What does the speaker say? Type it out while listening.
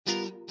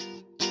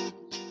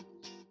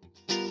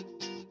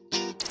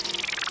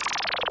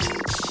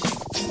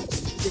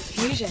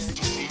Diffusion,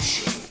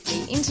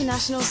 the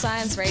international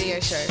science radio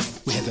show.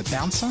 We have a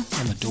bouncer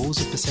on the doors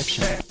of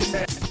perception.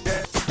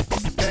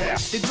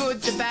 The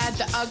good, the bad,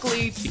 the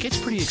ugly. It gets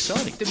pretty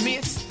exciting. The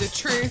myths, the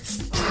truths.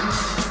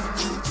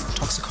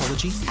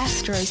 Toxicology.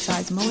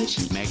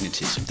 Astroseismology.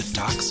 Magnetism. The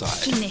dark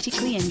side.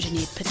 Genetically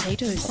engineered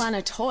potatoes.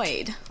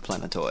 Planetoid.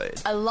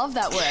 Planetoid. I love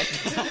that word.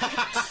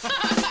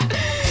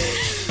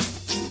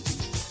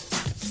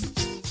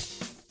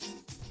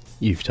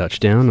 You've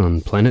touched down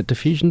on Planet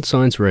Diffusion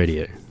Science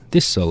Radio,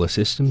 this solar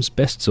system's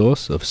best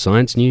source of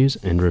science news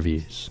and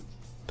reviews.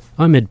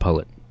 I'm Ed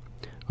Pullett.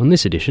 On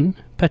this edition,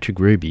 Patrick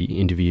Ruby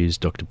interviews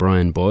Dr.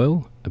 Brian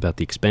Boyle about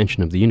the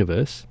expansion of the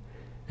universe,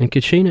 and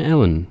Kachina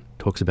Allen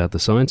talks about the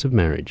science of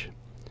marriage.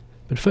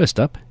 But first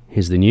up,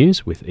 here's the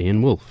news with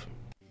Ian Wolfe.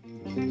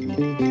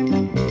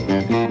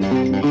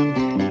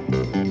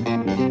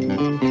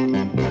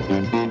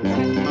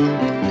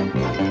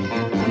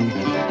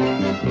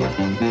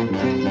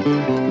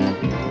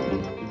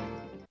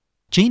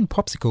 Gene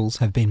popsicles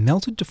have been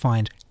melted to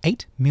find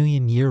 8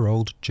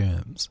 million-year-old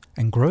germs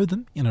and grow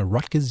them in a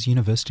Rutgers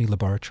University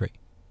laboratory.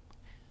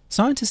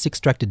 Scientists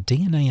extracted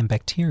DNA and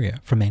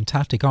bacteria from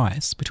Antarctic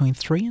ice between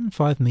 3 and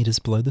 5 metres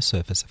below the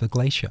surface of a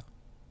glacier.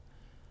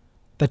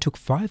 They took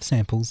 5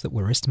 samples that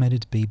were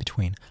estimated to be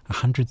between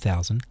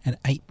 100,000 and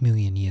 8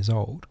 million years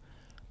old,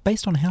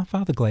 based on how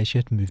far the glacier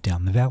had moved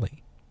down the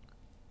valley.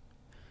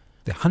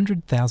 The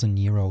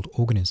 100,000-year-old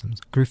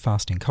organisms grew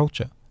fast in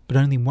culture, but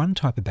only one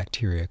type of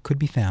bacteria could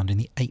be found in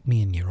the 8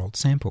 million-year-old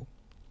sample.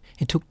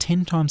 It took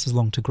 10 times as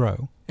long to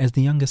grow as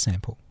the younger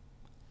sample.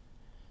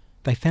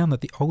 They found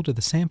that the older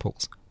the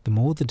samples, the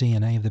more the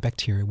DNA of the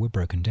bacteria were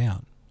broken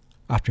down.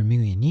 After a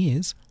million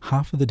years,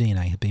 half of the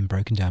DNA had been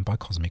broken down by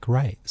cosmic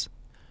rays.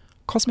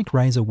 Cosmic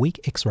rays are weak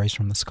X-rays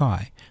from the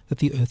sky that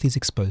the Earth is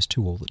exposed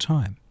to all the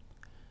time.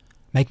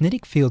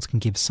 Magnetic fields can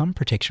give some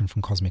protection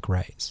from cosmic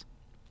rays.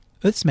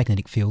 Earth's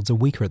magnetic fields are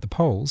weaker at the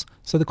poles,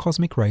 so the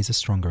cosmic rays are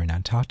stronger in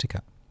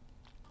Antarctica.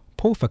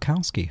 Paul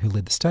Fakowski, who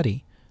led the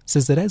study,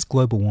 says that as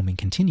global warming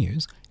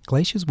continues,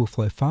 glaciers will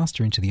flow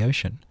faster into the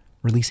ocean,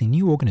 releasing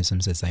new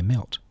organisms as they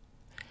melt.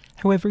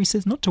 However, he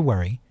says not to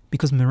worry,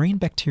 because marine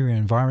bacteria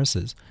and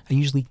viruses are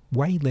usually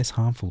way less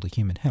harmful to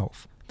human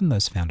health than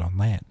those found on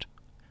land.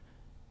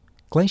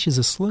 Glaciers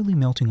are slowly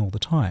melting all the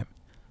time,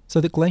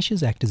 so that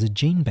glaciers act as a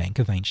gene bank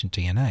of ancient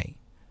DNA,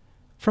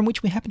 from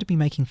which we happen to be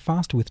making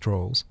faster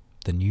withdrawals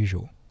than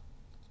usual.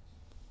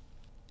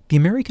 The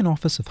American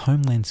Office of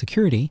Homeland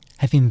Security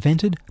have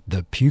invented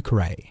the Puke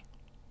Ray.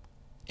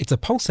 It's a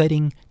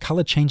pulsating,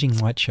 colour-changing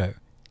light show,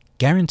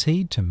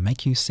 guaranteed to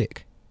make you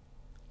sick.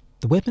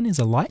 The weapon is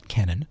a light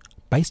cannon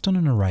based on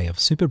an array of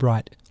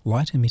super-bright,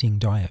 light-emitting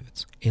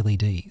diodes,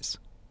 LEDs.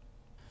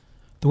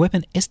 The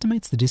weapon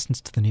estimates the distance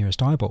to the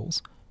nearest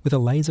eyeballs with a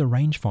laser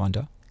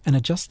rangefinder and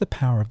adjusts the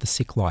power of the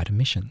sick light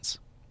emissions.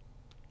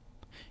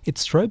 It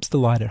strobes the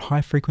light at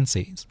high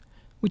frequencies,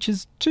 which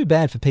is too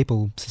bad for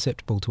people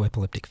susceptible to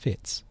epileptic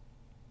fits.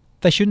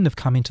 They shouldn't have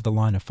come into the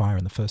line of fire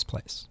in the first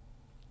place.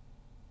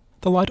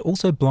 The light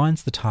also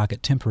blinds the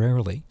target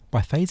temporarily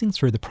by phasing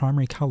through the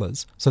primary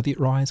colours so that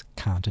your eyes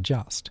can't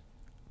adjust.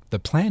 The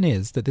plan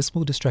is that this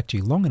will distract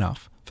you long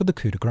enough for the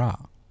coup de grace,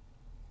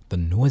 the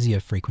nausea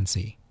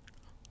frequency.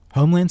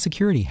 Homeland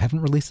Security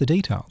haven't released the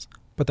details,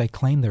 but they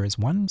claim there is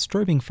one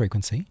strobing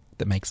frequency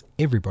that makes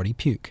everybody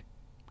puke.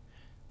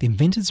 The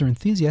inventors are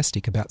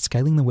enthusiastic about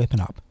scaling the weapon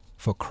up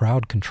for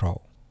crowd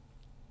control.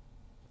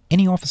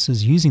 Any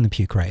officers using the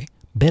Puke Ray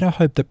better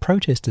hope that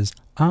protesters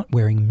aren't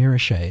wearing mirror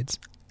shades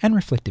and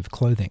reflective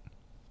clothing.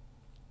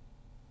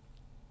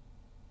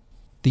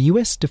 The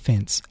US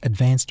Defense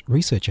Advanced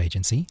Research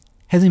Agency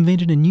has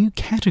invented a new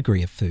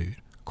category of food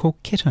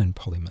called ketone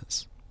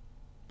polymers.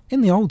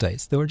 In the old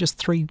days, there were just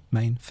 3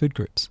 main food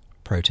groups: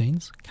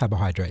 proteins,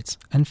 carbohydrates,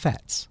 and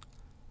fats.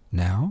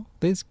 Now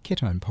there's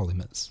ketone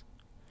polymers.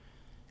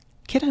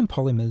 Ketone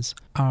polymers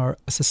are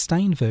a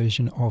sustained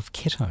version of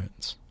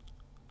ketones.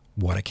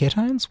 What are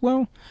ketones?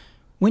 Well,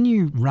 when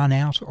you run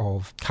out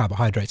of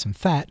carbohydrates and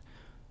fat,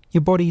 your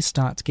body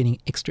starts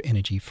getting extra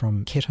energy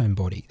from ketone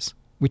bodies,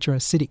 which are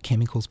acidic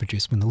chemicals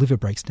produced when the liver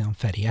breaks down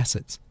fatty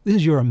acids. This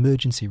is your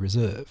emergency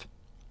reserve.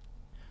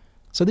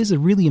 So these are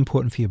really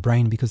important for your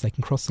brain because they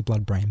can cross the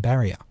blood-brain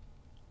barrier.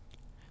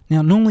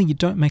 Now, normally you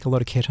don't make a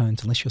lot of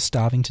ketones unless you're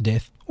starving to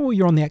death or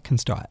you're on the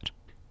Atkins diet.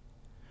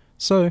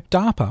 So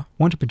DARPA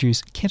want to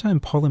produce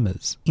ketone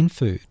polymers in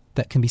food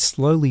that can be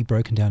slowly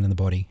broken down in the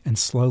body and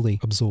slowly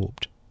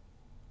absorbed.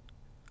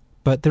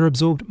 But they're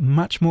absorbed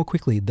much more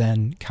quickly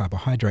than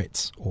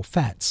carbohydrates or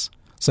fats,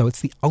 so it's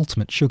the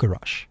ultimate sugar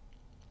rush.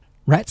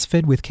 Rats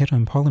fed with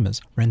ketone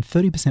polymers ran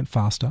 30%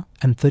 faster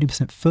and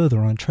 30% further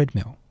on a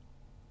treadmill.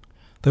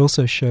 They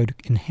also showed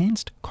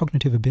enhanced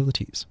cognitive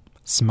abilities,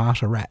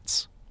 smarter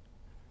rats.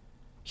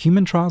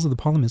 Human trials of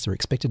the polymers are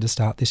expected to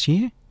start this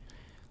year,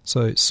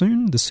 so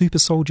soon the super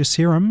soldier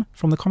serum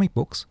from the comic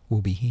books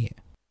will be here.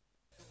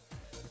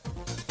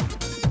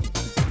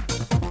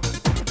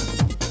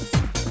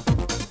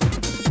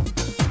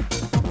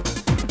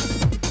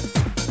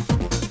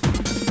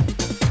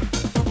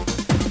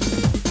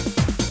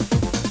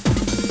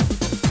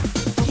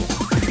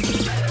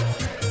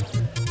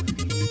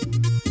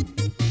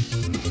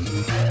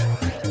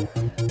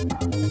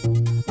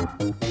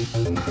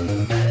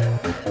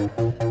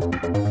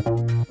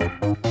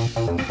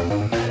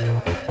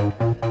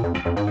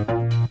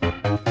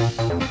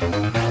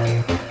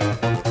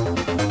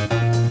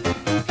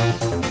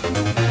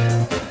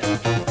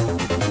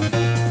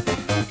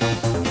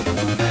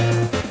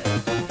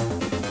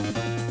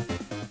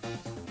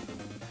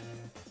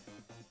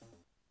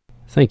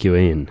 Thank you,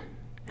 Ian.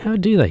 How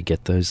do they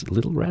get those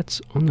little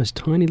rats on those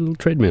tiny little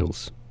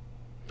treadmills?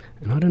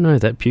 And I don't know,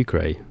 that puke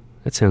ray,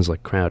 that sounds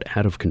like crowd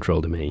out of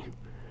control to me.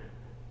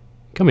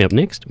 Coming up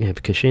next, we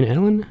have Kashina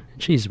Allen,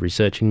 and she's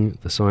researching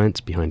the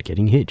science behind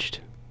getting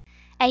hitched.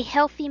 A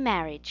healthy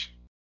marriage.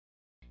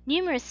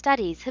 Numerous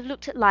studies have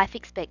looked at life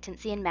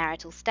expectancy and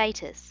marital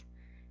status.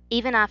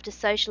 Even after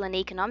social and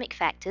economic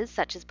factors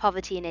such as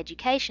poverty and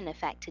education are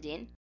factored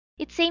in,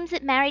 it seems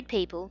that married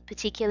people,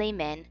 particularly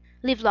men,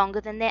 live longer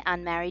than their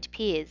unmarried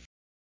peers.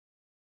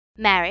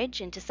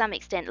 Marriage, and to some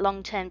extent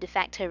long-term de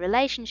facto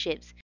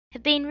relationships,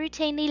 have been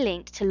routinely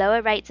linked to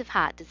lower rates of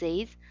heart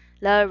disease,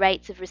 lower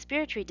rates of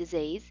respiratory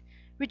disease,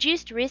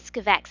 reduced risk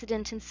of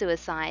accident and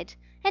suicide,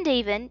 and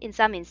even, in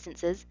some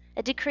instances,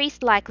 a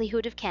decreased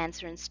likelihood of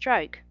cancer and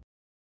stroke.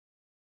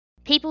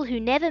 People who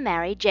never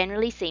marry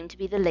generally seem to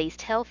be the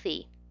least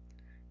healthy.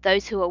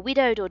 Those who are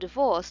widowed or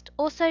divorced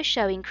also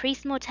show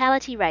increased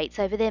mortality rates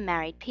over their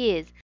married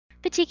peers,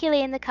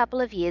 particularly in the couple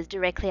of years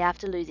directly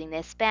after losing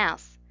their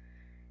spouse.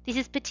 This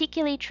is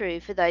particularly true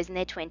for those in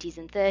their 20s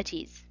and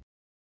 30s.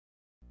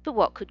 But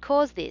what could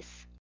cause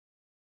this?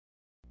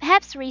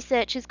 Perhaps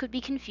researchers could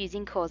be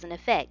confusing cause and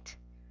effect.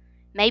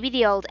 Maybe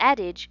the old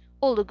adage,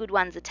 all the good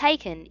ones are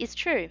taken, is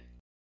true.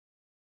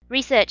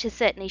 Research has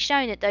certainly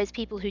shown that those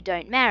people who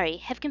don't marry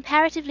have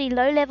comparatively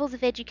low levels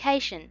of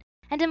education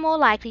and are more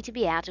likely to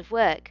be out of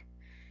work.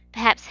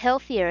 Perhaps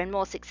healthier and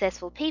more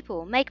successful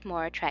people make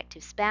more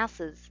attractive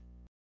spouses.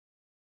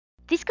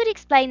 This could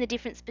explain the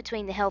difference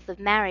between the health of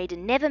married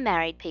and never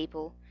married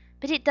people,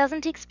 but it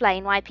doesn't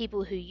explain why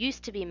people who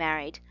used to be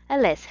married are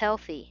less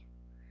healthy.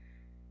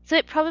 So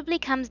it probably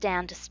comes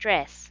down to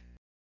stress.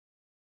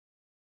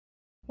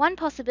 One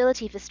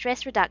possibility for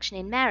stress reduction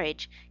in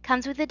marriage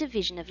comes with a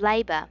division of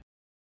labour.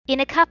 In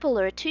a couple,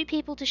 there are two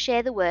people to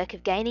share the work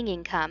of gaining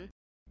income,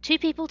 two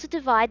people to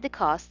divide the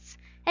costs,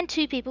 and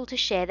two people to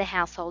share the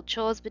household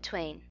chores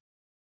between.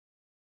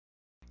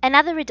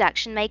 Another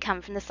reduction may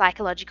come from the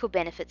psychological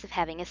benefits of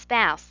having a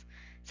spouse,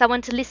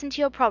 someone to listen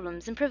to your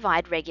problems and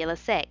provide regular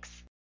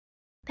sex.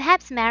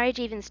 Perhaps marriage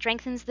even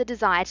strengthens the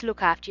desire to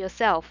look after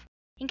yourself,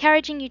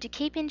 encouraging you to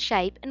keep in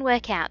shape and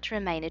work out to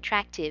remain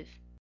attractive.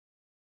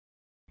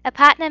 A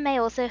partner may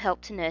also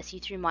help to nurse you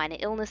through minor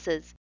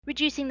illnesses,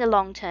 reducing the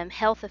long-term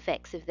health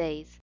effects of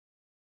these.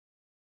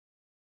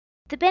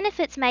 The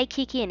benefits may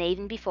kick in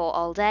even before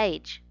old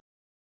age.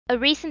 A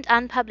recent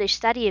unpublished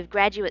study of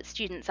graduate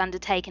students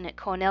undertaken at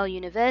Cornell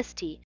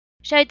University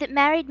showed that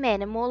married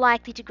men are more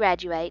likely to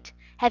graduate,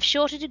 have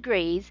shorter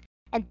degrees,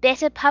 and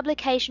better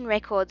publication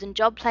records and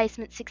job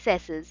placement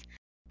successes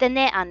than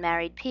their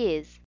unmarried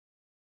peers.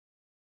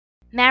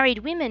 Married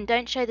women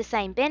don't show the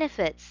same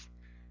benefits,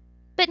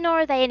 but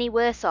nor are they any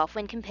worse off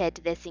when compared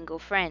to their single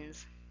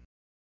friends.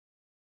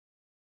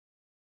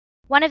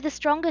 One of the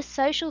strongest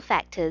social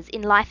factors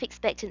in life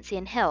expectancy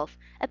and health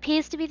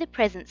appears to be the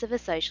presence of a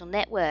social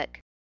network.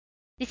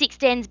 This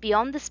extends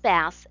beyond the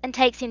spouse and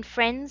takes in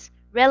friends,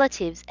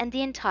 relatives, and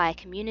the entire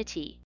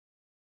community.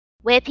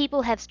 Where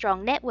people have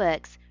strong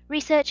networks,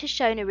 research has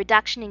shown a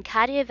reduction in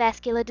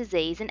cardiovascular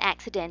disease and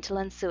accidental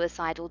and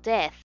suicidal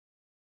death.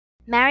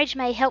 Marriage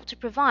may help to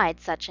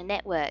provide such a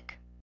network.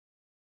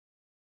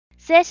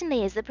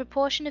 Certainly, as the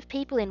proportion of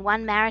people in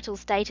one marital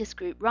status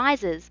group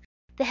rises,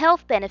 the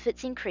health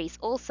benefits increase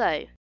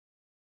also.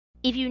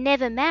 If you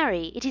never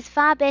marry, it is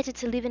far better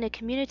to live in a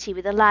community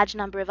with a large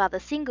number of other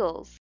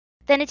singles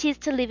than it is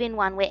to live in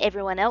one where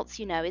everyone else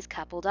you know is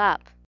coupled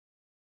up.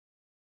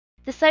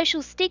 The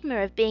social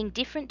stigma of being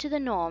different to the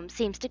norm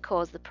seems to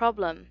cause the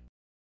problem.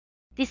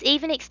 This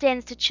even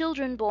extends to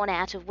children born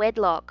out of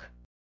wedlock.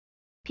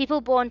 People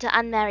born to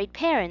unmarried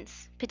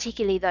parents,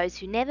 particularly those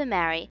who never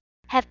marry,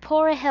 have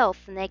poorer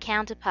health than their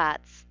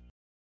counterparts.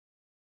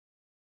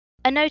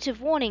 A note of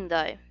warning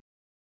though.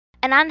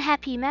 An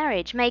unhappy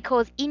marriage may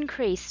cause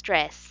increased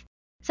stress,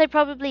 so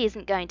probably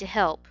isn't going to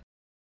help.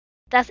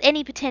 Thus,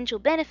 any potential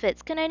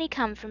benefits can only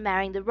come from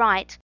marrying the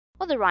right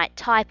or the right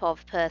type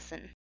of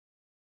person.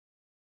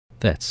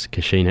 That's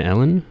Kashina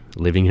Allen,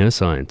 living her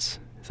science.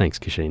 Thanks,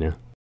 Kashina.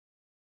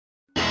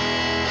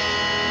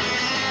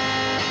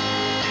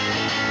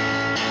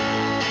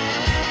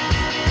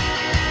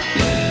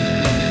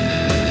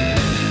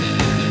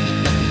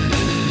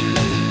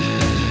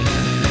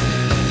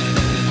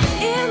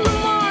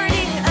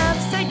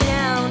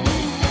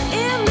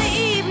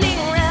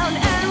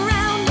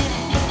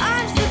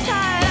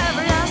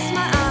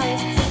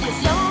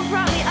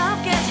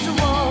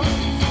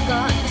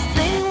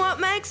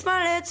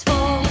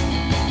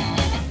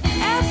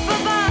 If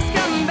a boss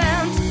come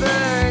bound to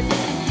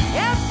burn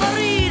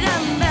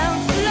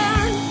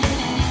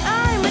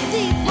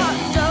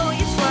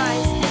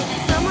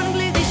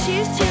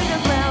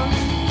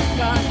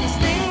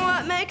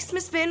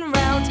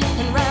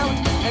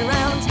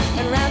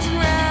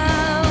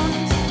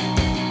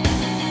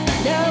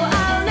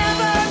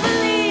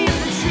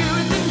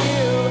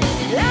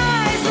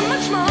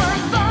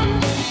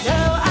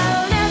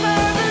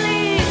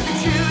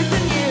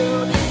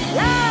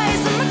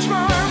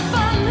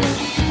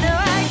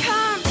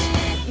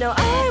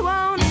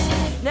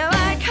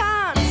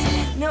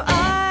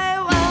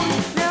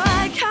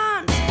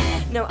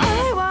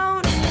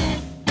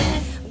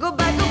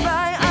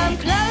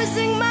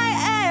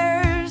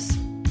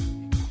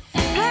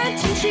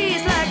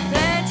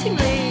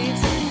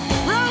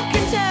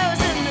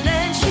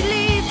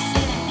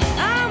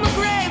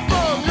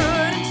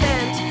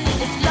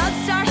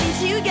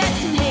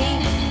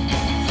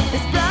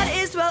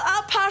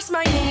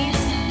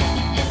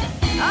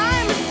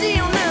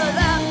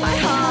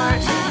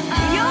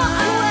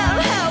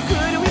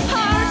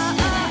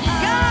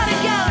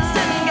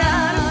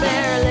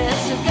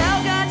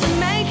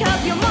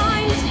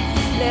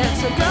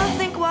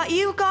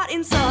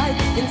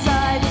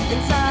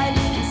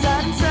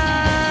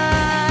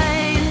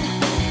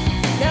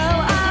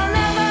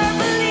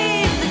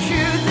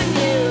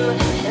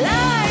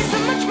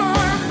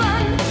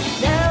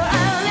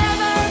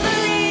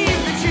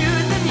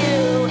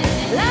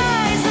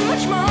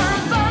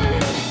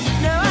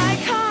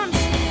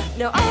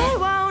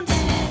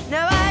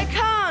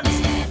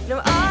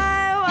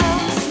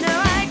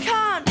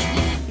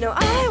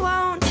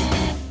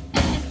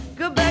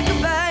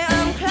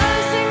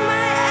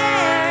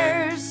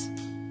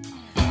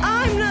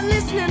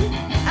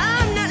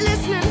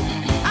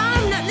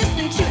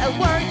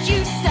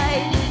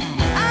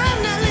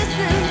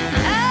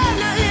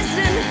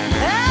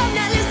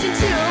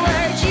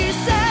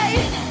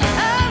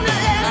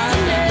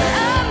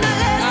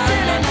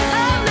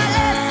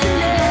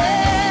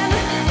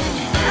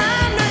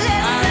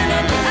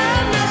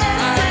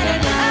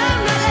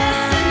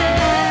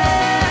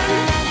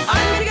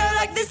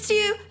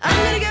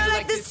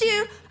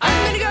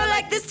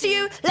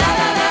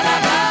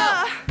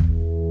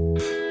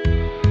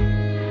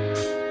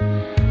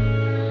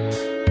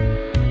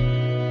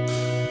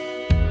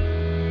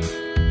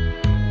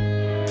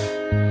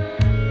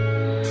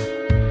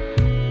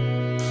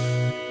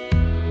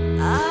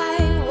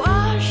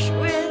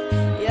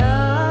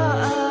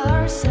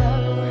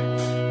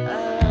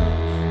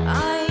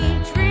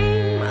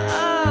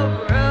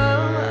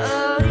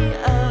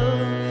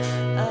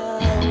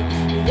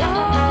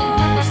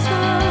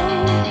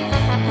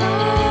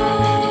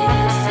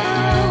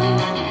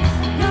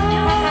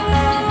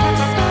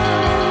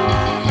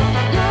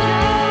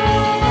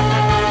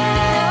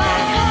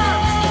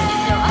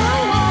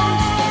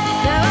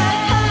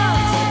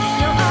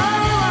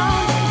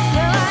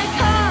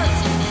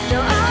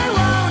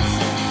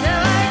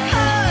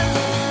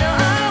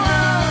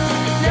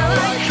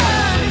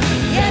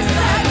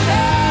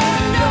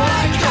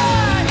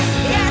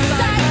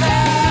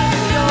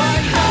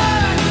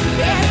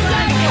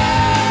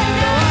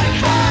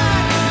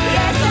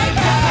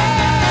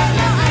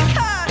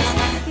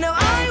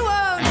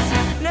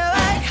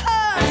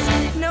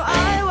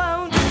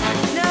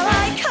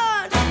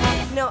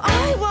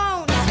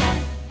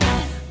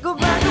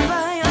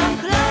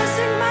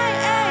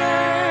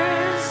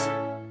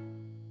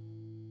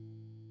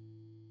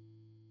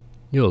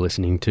You're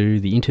listening to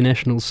the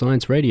international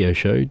science radio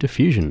show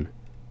Diffusion,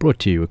 brought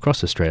to you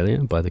across Australia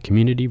by the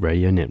Community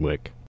Radio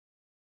Network.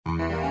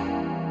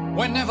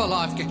 Whenever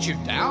life gets you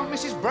down,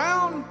 Mrs.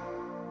 Brown,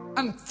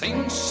 and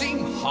things seem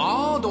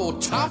hard or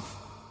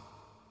tough,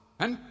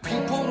 and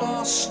people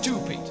are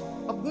stupid,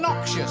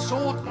 obnoxious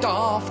or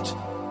daft,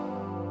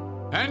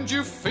 and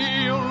you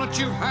feel that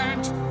you've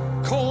had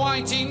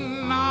quite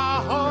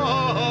enough,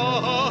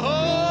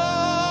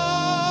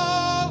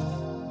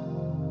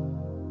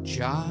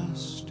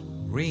 just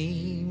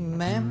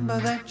remember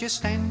that you're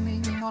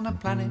standing on a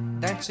planet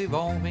that's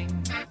evolving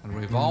and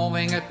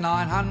revolving at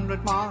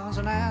 900 miles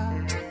an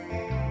hour,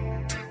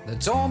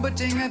 that's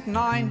orbiting at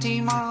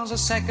 19 miles a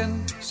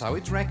second, so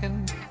it's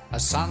reckoned a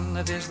sun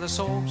that is the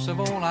source of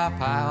all our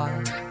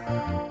power.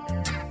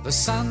 The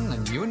sun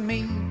and you and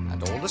me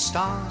and all the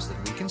stars that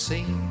we can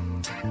see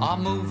are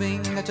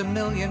moving at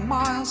 1,000,000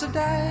 miles a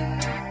day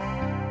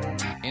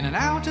in an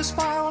outer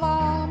spiral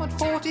arm at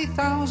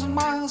 40,000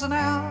 miles an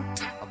hour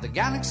of the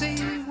galaxy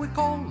we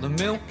call the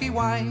Milky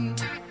Way.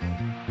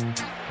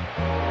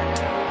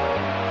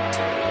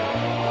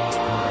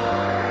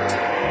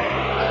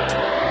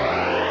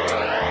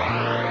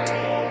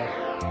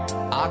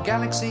 Our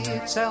galaxy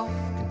itself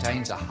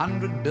contains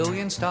 100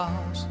 billion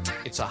stars.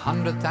 It's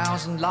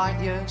 100,000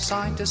 light years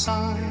side to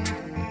side.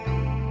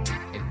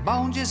 It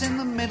bulges in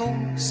the middle,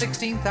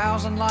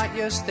 16,000 light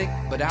years thick,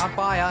 but out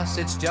by us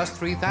it's just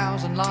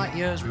 3,000 light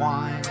years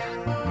wide.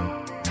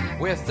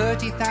 We're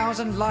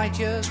 30,000 light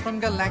years from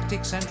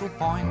galactic central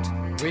point.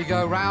 We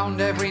go round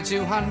every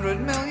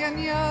 200 million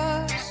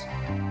years.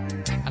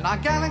 And our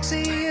galaxy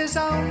is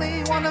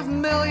only one of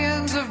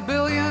millions of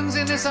billions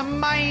in this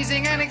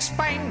amazing and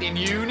expanding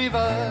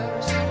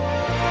universe.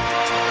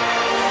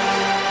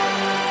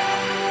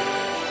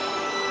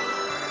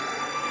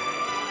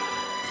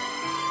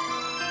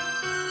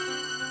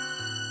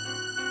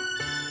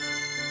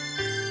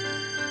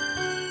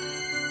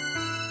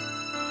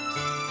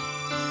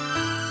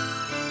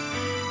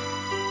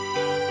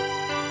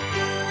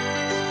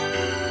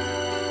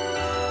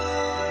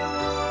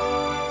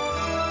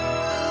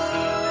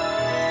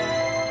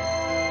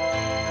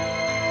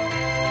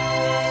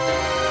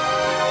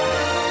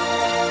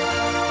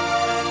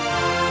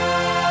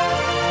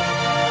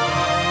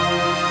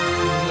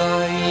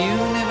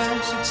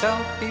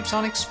 Keeps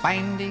on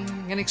expanding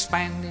and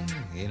expanding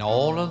in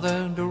all of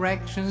the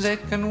directions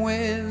it can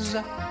whiz,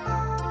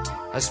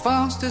 as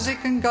fast as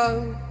it can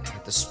go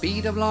at the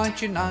speed of light,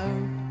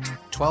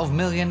 12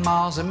 million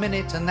miles a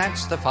minute, and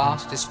that's the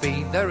fastest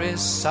speed there is.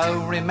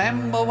 So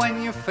remember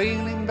when you're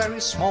feeling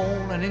very small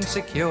and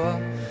insecure,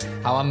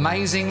 how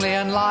amazingly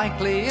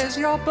unlikely is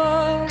your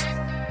birth,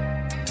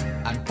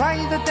 and pray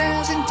that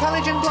there's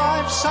intelligent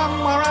life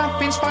somewhere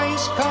up in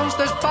space, 'cause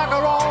there's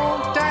bugger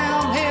all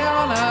down here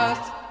on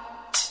Earth.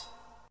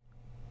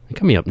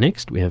 Coming up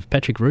next, we have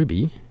Patrick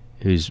Ruby,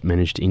 who's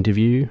managed to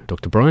interview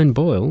Dr. Brian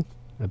Boyle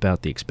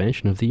about the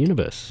expansion of the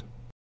universe.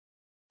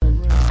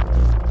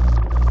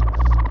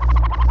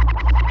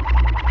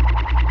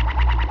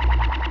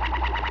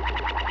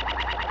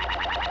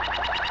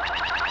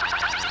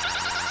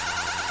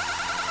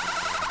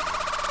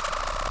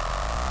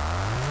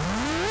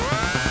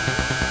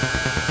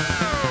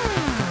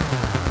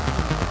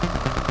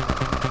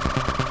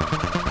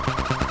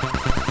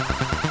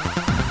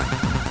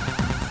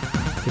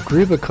 The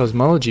Gruber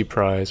Cosmology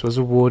Prize was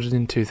awarded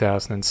in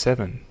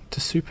 2007 to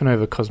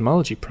Supernova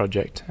Cosmology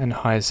Project and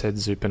HiSED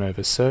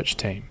Supernova Search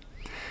Team.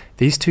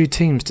 These two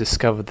teams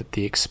discovered that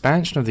the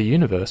expansion of the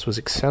universe was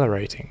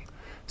accelerating.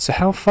 So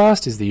how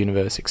fast is the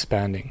universe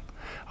expanding?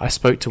 I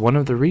spoke to one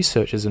of the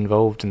researchers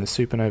involved in the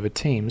supernova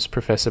teams,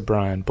 Professor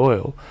Brian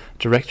Boyle,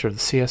 director of the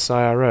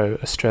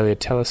CSIRO Australia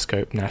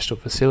Telescope National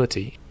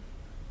Facility.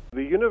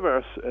 The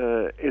universe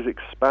is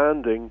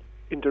expanding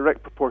in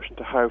direct proportion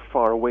to how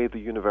far away the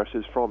universe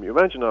is from you.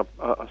 Imagine a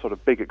sort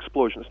of big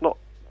explosion. It's not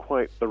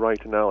quite the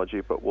right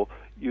analogy, but we'll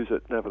use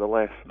it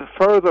nevertheless. The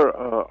further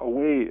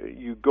away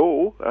you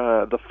go,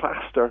 the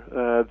faster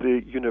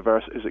the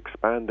universe is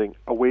expanding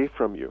away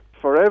from you.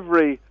 For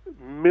every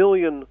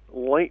 1,000,000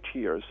 light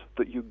years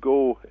that you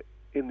go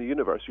in the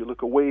universe, you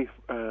look away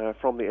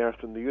from the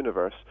Earth and the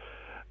universe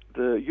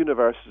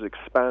is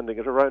expanding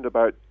at around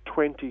about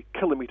 20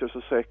 kilometers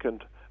a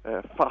second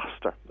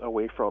faster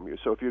away from you.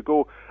 So if you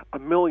go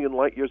 1,000,000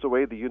 light years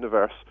away, the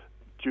universe,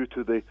 due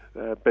to the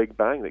Big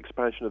Bang, the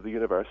expansion of the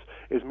universe,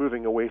 is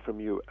moving away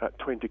from you at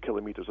 20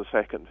 kilometers a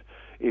second.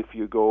 If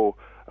you go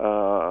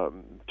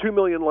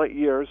 2,000,000 light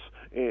years,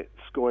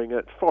 it's going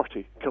at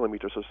 40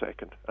 kilometers a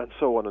second, and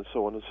so on and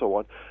so on and so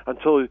on,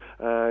 until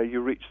you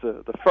reach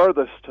the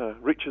furthest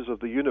reaches of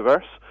the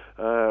universe,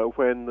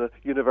 when the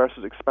universe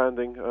is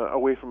expanding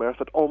away from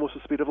Earth at almost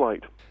the speed of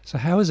light. So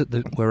how is it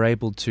that we're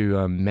able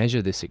to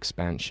measure this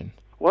expansion?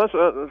 Well,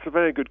 that's a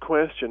very good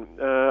question.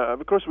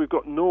 Of course, we've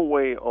got no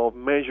way of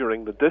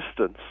measuring the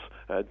distance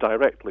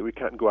directly. We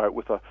can't go out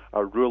with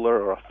a ruler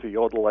or a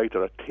theodolite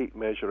or a tape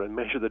measure and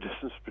measure the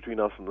distance between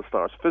us and the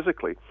stars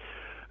physically.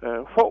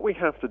 What we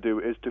have to do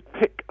is to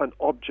pick an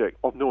object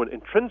of known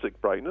intrinsic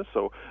brightness,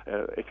 so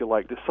if you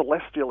like, the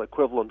celestial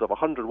equivalent of a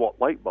 100-watt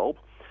light bulb,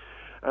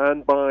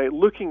 and by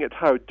looking at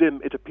how dim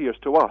it appears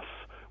to us,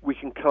 we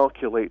can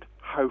calculate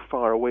how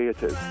far away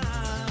it is.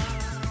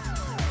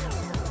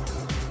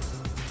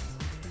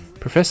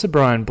 Professor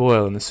Brian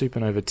Boyle and the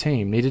supernova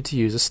team needed to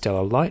use a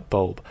stellar light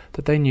bulb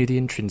that they knew the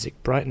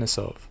intrinsic brightness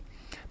of.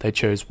 They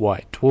chose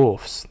white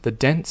dwarfs, the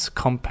dense,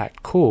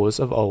 compact cores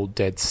of old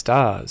dead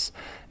stars.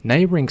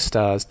 Neighbouring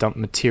stars dump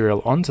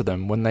material onto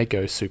them when they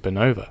go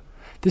supernova.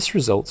 This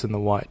results in the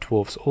white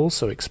dwarfs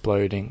also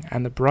exploding,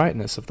 and the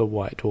brightness of the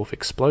white dwarf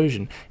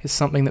explosion is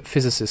something that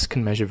physicists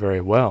can measure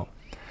very well.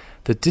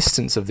 The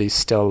distance of these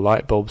stellar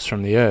light bulbs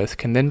from the Earth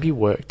can then be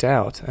worked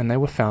out, and they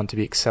were found to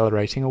be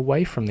accelerating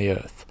away from the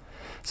Earth.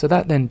 So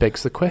that then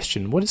begs the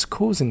question, what is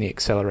causing the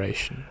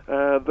acceleration?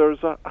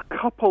 There's a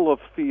couple of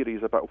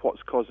theories about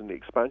what's causing the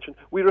expansion.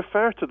 We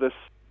refer to this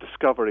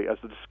discovery as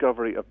the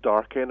discovery of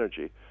dark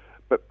energy,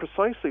 but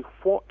precisely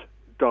what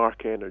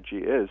dark energy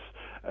is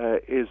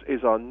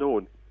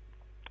unknown.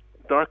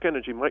 Dark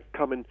energy might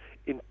come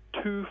in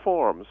two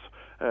forms.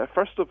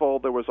 First of all,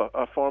 there was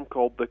a form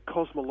called the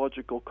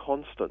cosmological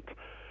constant.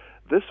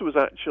 This was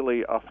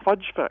actually a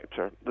fudge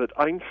factor that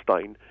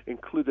Einstein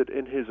included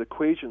in his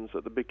equations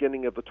at the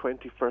beginning of the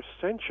 21st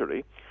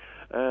century,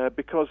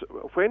 because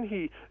when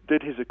he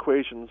did his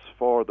equations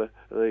for the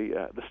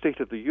state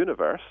of the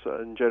universe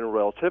and general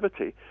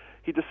relativity,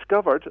 he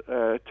discovered,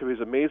 to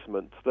his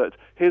amazement, that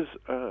his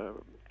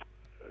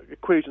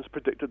equations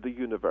predicted the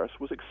universe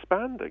was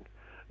expanding.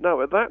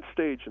 Now, at that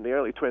stage in the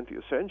early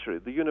 20th century,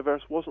 the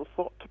universe wasn't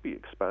thought to be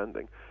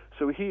expanding,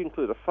 so he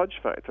included a fudge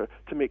factor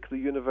to make the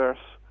universe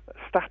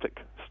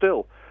static,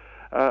 still.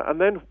 And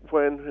then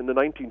when, in the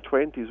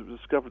 1920s, it was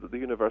discovered that the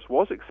universe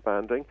was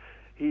expanding,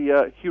 he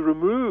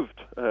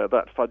removed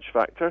that fudge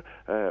factor,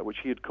 which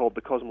he had called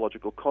the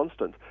cosmological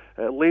constant,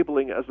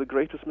 labeling it as the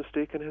greatest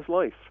mistake in his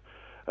life.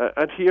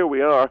 And here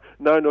we are,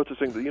 now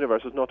noticing that the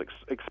universe is not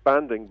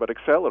expanding but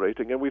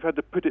accelerating, and we've had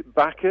to put it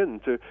back in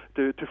to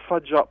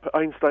fudge up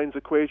Einstein's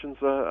equations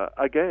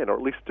again, or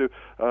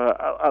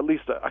at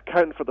least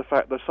account for the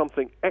fact there's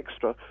something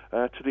extra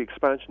to the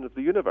expansion of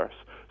the universe.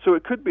 So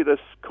it could be this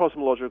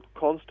cosmological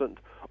constant,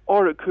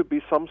 or it could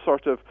be some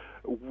sort of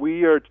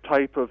weird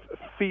type of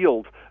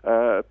field.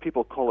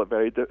 People call it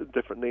very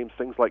different names,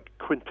 things like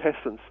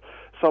quintessence,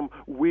 some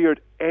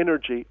weird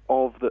energy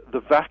of the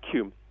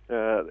vacuum.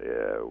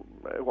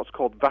 What's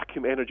called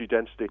vacuum energy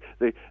density,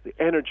 the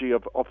energy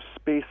of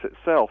space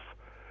itself.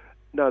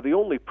 Now, the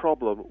only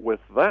problem with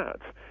that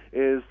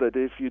is that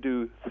if you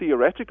do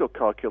theoretical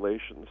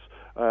calculations,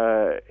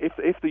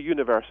 if the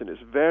universe in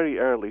its very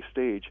early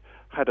stage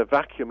had a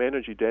vacuum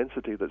energy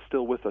density that's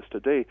still with us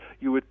today,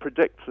 you would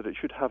predict that it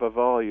should have a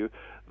value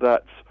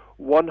that's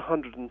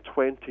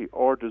 120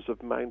 orders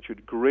of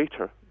magnitude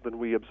greater than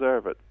we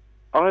observe it.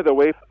 Either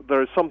way,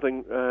 there is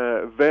something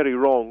very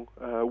wrong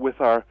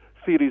with our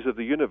theories of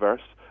the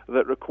universe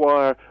that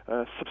require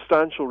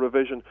substantial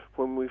revision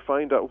when we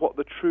find out what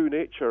the true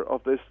nature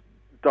of this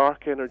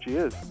dark energy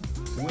is.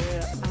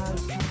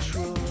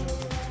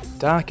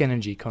 Dark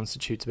energy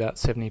constitutes about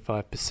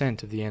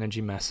 75% of the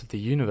energy mass of the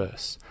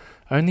universe.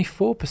 Only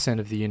 4%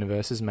 of the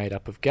universe is made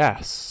up of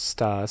gas,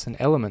 stars, and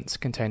elements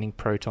containing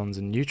protons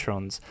and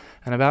neutrons,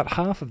 and about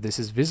half of this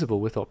is visible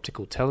with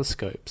optical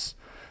telescopes.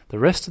 The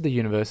rest of the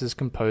universe is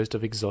composed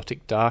of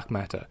exotic dark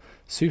matter,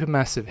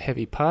 supermassive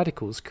heavy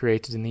particles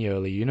created in the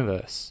early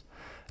universe.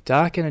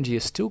 Dark energy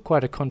is still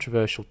quite a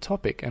controversial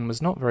topic and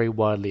was not very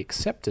widely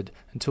accepted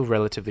until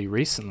relatively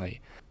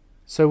recently.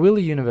 So will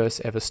the universe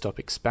ever stop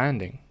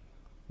expanding?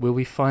 Will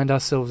we find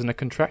ourselves in a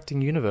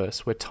contracting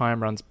universe where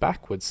time runs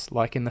backwards,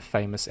 like in the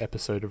famous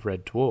episode of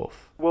Red Dwarf?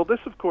 Well, this,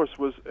 of course,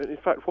 was in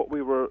fact what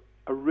we were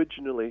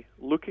originally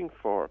looking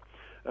for.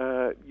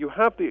 You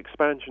have the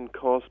expansion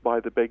caused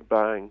by the Big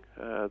Bang,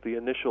 the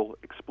initial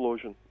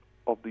explosion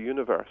of the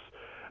universe.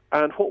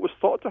 And what was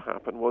thought to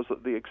happen was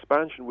that the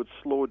expansion would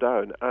slow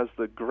down as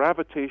the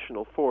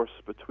gravitational force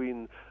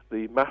between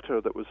the matter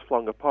that was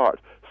flung apart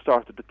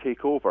started to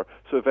take over.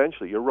 So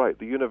eventually, you're right,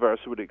 the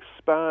universe would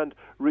expand,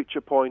 reach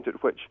a point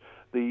at which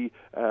the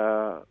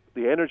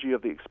energy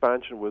of the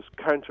expansion was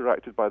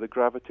counteracted by the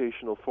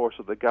gravitational force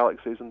of the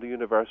galaxies, and the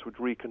universe would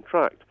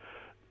recontract.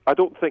 I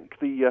don't think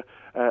the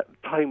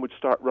time would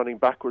start running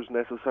backwards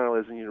necessarily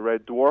as in your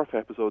Red Dwarf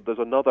episode. There's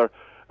another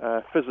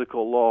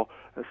physical law,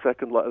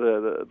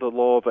 the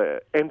law of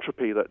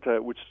entropy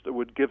that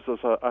which gives us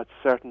a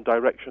certain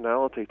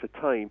directionality to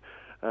time.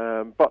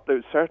 But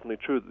it's certainly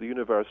true that the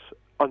universe,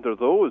 under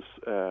those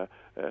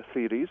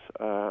theories,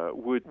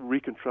 would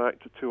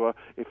recontract to a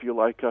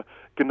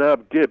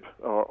Gnab Gib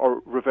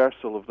or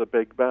reversal of the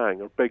Big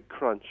Bang or Big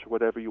Crunch,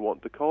 whatever you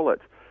want to call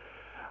it.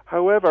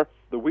 However,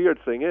 the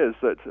weird thing is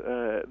that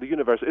the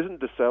universe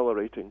isn't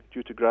decelerating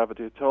due to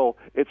gravity at all.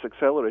 It's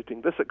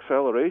accelerating. This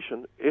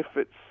acceleration, if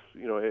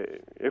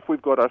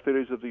we've got our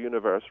theories of the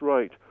universe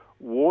right,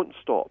 won't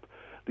stop.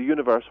 The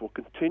universe will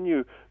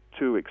continue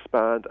to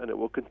expand, and it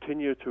will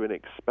continue to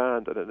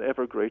expand at an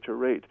ever greater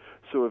rate.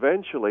 So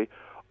eventually,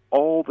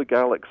 all the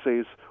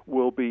galaxies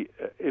will be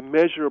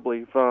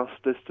immeasurably vast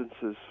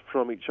distances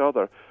from each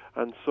other.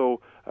 And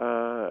so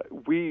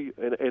we,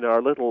 in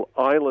our little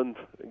island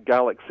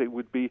galaxy,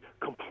 would be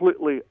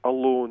completely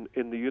alone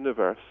in the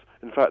universe.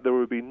 In fact, there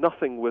would be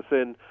nothing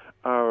within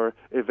our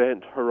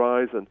event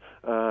horizon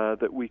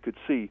that we could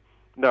see.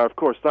 Now, of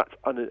course, that's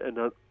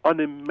an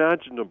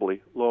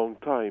unimaginably long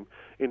time.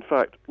 In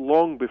fact,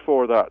 long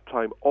before that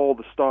time, all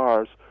the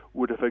stars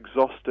would have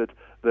exhausted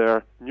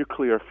their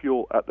nuclear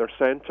fuel at their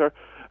center.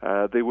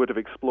 They would have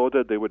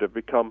exploded. They would have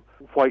become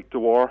white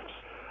dwarfs.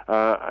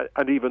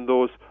 And even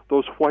those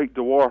white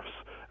dwarfs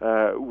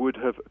would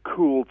have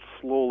cooled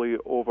slowly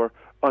over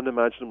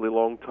unimaginably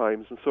long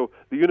times. And so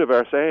the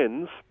universe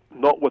ends,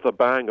 not with a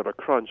bang or a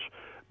crunch,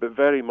 but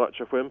very much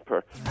a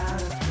whimper.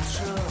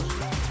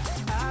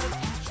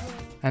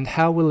 And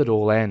how will it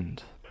all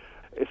end?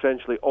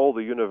 Essentially, all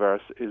the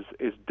universe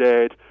is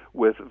dead,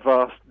 with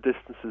vast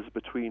distances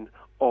between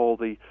all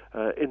the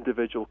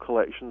individual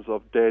collections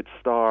of dead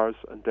stars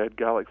and dead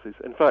galaxies.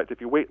 In fact, if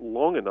you wait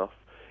long enough,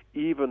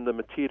 even the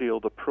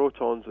material, the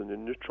protons and the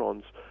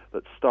neutrons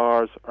that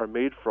stars are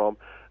made from,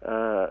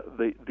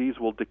 these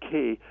will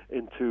decay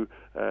into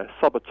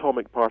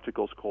subatomic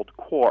particles called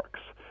quarks,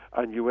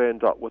 and you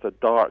end up with a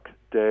dark,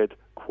 dead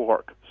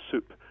quark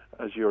soup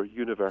as your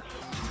universe.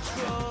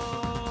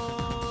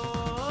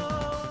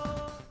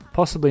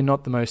 Possibly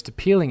not the most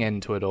appealing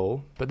end to it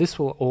all, but this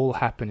will all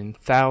happen in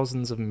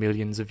thousands of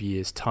millions of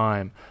years'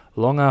 time,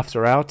 long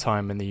after our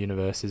time in the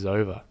universe is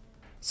over.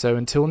 So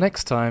until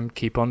next time,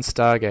 keep on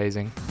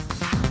stargazing.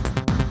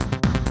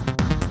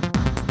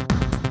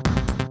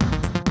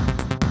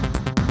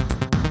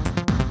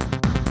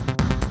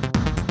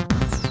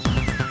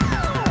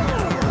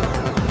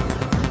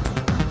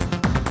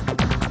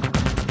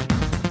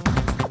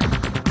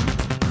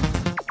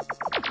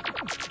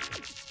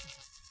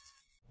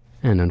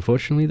 And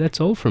unfortunately, that's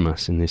all from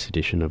us in this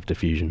edition of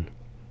Diffusion.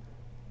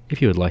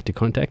 If you would like to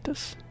contact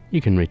us,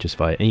 you can reach us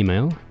via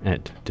email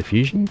at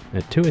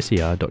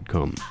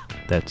diffusion@2ser.com.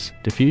 That's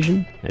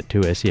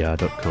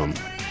diffusion@2ser.com.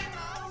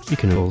 You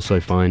can also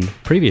find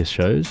previous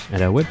shows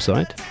at our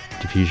website,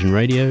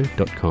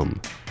 diffusionradio.com.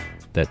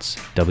 That's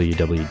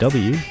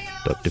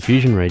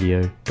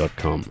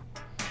www.diffusionradio.com.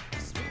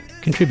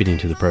 Contributing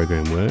to the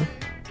program were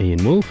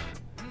Ian Wolfe,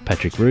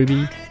 Patrick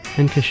Ruby,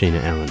 and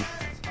Kashina Allen.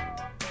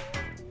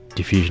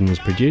 Diffusion was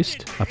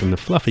produced up in the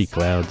fluffy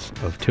clouds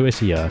of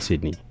 2SER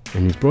Sydney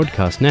and is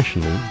broadcast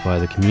nationally via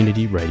the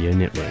Community Radio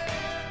Network.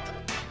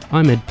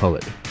 I'm Ed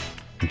Pollitt,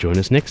 and join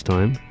us next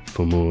time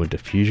for more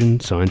Diffusion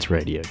Science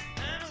Radio.